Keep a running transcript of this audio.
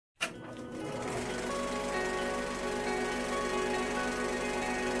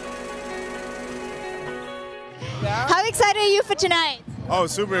excited are you for tonight? Oh,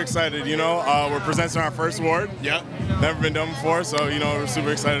 super excited. You know, we're presenting our first award. Yeah. Never been done before, so, you know, we're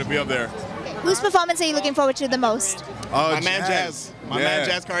super excited to be up there. Whose performance are you looking forward to the most? My man Jazz. My man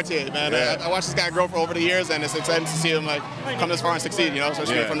Jazz Cartier, man. I watched this guy grow for over the years, and it's exciting to see him like come this far and succeed, you know,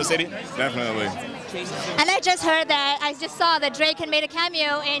 especially from the city. Definitely. And I just heard that, I just saw that Drake had made a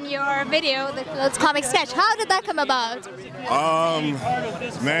cameo in your video, the comic sketch. How did that come about?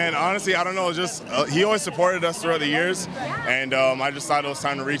 Man, honestly, I don't know. Just he always supported us throughout the years, and I just thought it was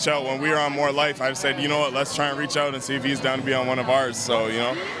time to reach out. When we were on More Life, I just said, you know what, let's try and reach out and see if he's down to be on one of ours. So, you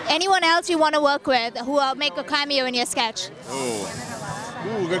know. Anyone else you want to work with who will make a cameo in your sketch?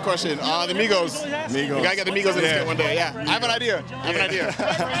 Ooh, good question. The Migos. We gotta get the Migos in the skit one day. Yeah, I have an idea.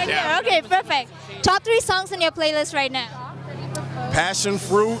 Yeah. Okay, perfect. Top 3 songs on your playlist right now. Passion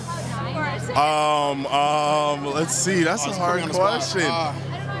Fruit. Let's see. That's a hard question.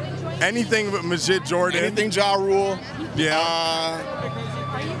 Anything with Majid Jordan. Anything Ja Rule. Yeah.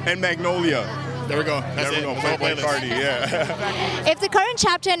 And Magnolia. There we go. There we go. Play Cardi. Yeah. If the current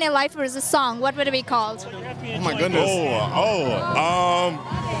chapter in your life was a song, what would it be called? Oh my goodness.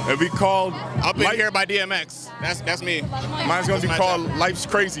 It'd be called Up in Here by DMX. That's me. Mine's gonna be called Life's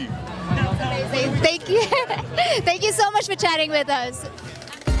Crazy. Thank you. Thank you so much for chatting with us.